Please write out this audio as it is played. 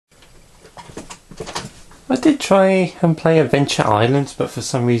I did try and play Adventure Island, but for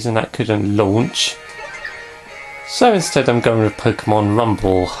some reason that couldn't launch. So instead I'm going with Pokemon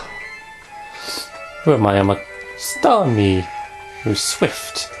Rumble. Who am I? I'm a Starmie with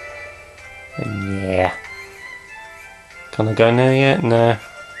Swift. And yeah. Can I go now yet? No.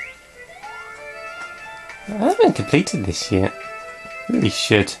 I haven't completed this yet. Really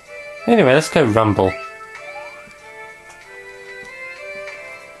should. Anyway, let's go Rumble.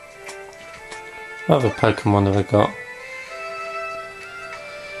 What other Pokemon have I got?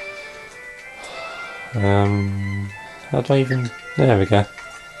 How do I even... There we go.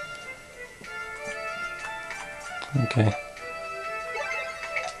 Okay.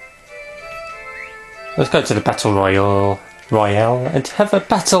 Let's go to the Battle Royale and have a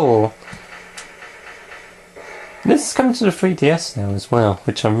battle! This is coming to the 3DS now as well,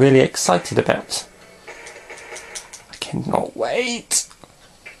 which I'm really excited about. I cannot wait!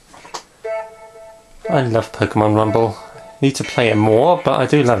 I love Pokemon Rumble. Need to play it more, but I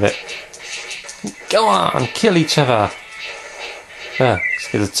do love it. Go on, kill each other! Let's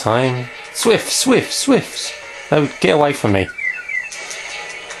get the time. Swift! Oh, get away from me.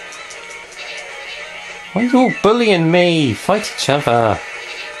 Why are you all bullying me? Fight each other.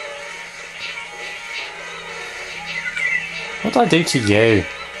 What did I do to you?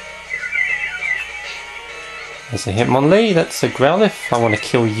 There's a Hitmonlee, that's a Growlithe. I want to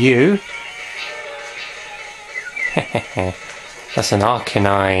kill you. That's an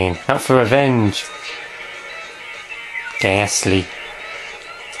Arcanine. Out for revenge. Ghastly.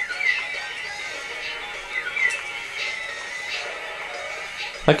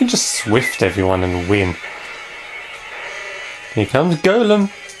 I can just Swift everyone and win. Here comes Golem.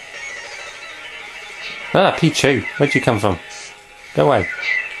 Ah, Pichu. Where'd you come from? Go away.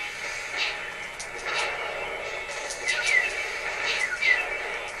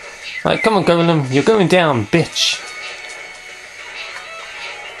 Right, come on Golem. You're going down, bitch.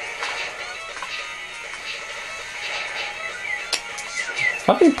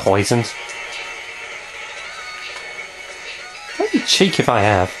 I've been poisoned. That'd be cheek if I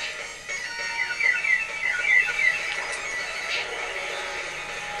have.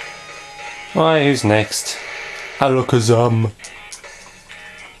 Right, who's next? Alakazam.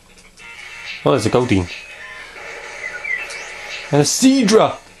 Oh, there's a Goldeen. And a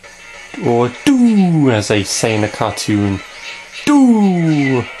Seadra! Or do, as they say in the cartoon.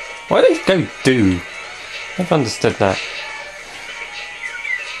 Do! Why do they go do? I've understood that.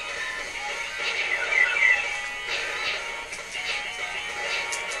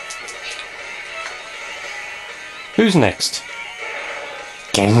 Who's next?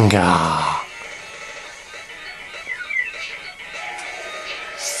 Gengar.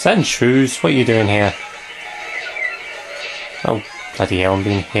 Sandshrews, what are you doing here? Oh, bloody hell, I'm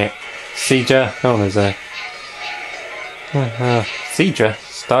being hit. Seadra, oh, there's a... Seadra,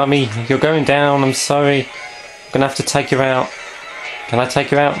 Starmie, you're going down, I'm sorry. I'm gonna have to take you out. Can I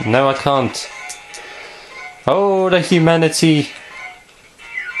take you out? No, I can't. Oh, the humanity.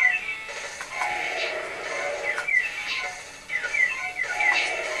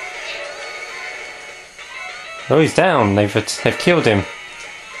 Oh, he's down. They've killed him.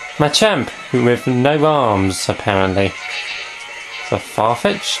 Machamp, who with no arms, apparently. So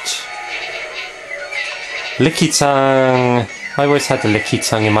far-fetched. Lickitung. I always had the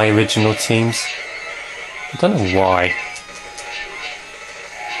Lickitung in my original teams. I don't know why.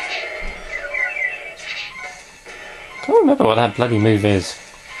 Can't remember what that bloody move is.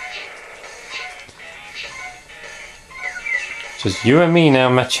 Just you and me now,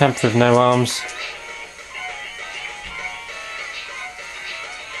 Machamp with no arms.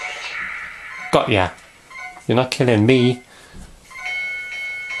 Got ya. You're not killing me.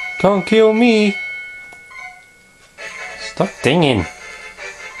 Can't kill me. Stop dinging.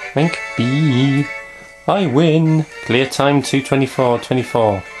 Rank B. I win. Clear time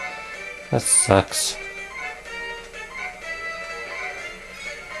 2:24:24. That sucks.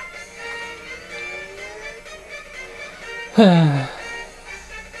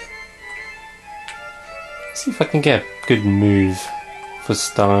 See if I can get a good move for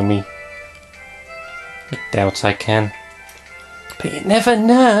Starmie. I doubt I can. But you never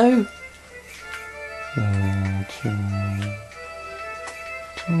know.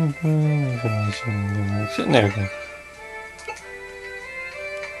 There we go.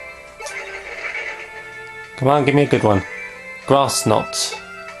 Come on, give me a good one. Grass knot.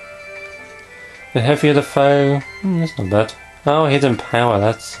 The heavier the foe. That's not bad. Oh, hidden power,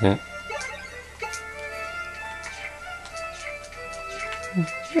 that's it.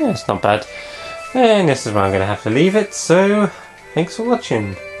 Yeah, it's not bad. And this is where I'm going to have to leave it, so thanks for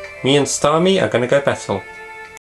watching. Me and Starmie are gonna go battle.